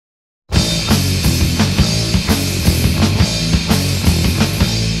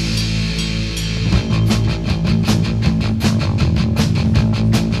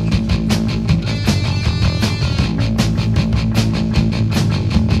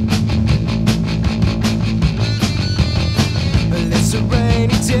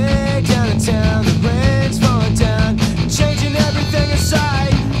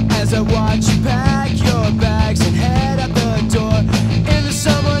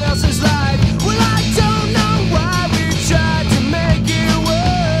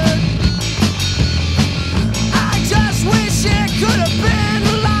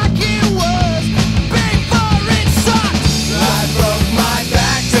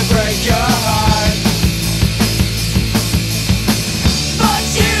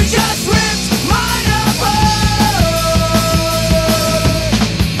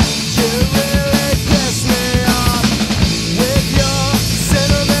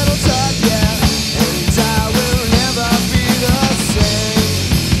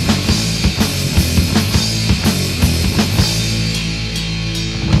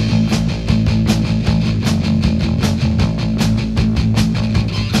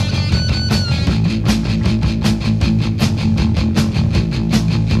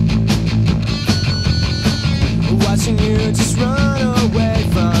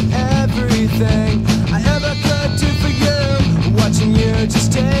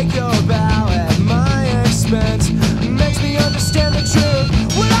take your bow at my expense. Makes me understand the truth.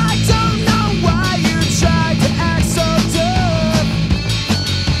 Well, I don't know why you tried to act so tough.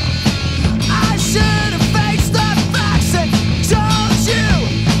 I should have faced the facts and told you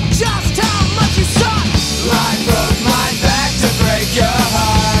just how much you suck. I broke my back to break your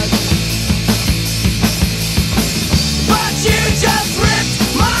heart, but you just ripped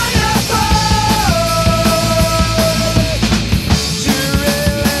mine apart. You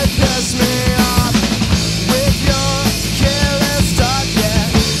really pissed me off with your careless talk, yeah,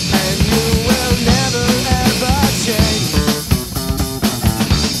 and you will never ever change.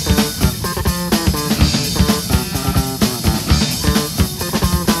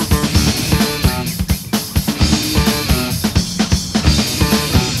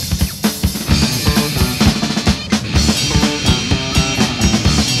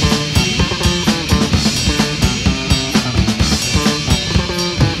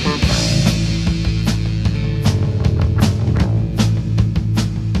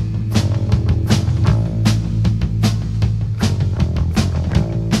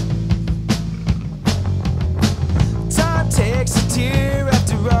 Time takes a tear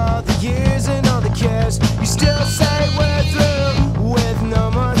after all the years and all the cares. You still say we're through.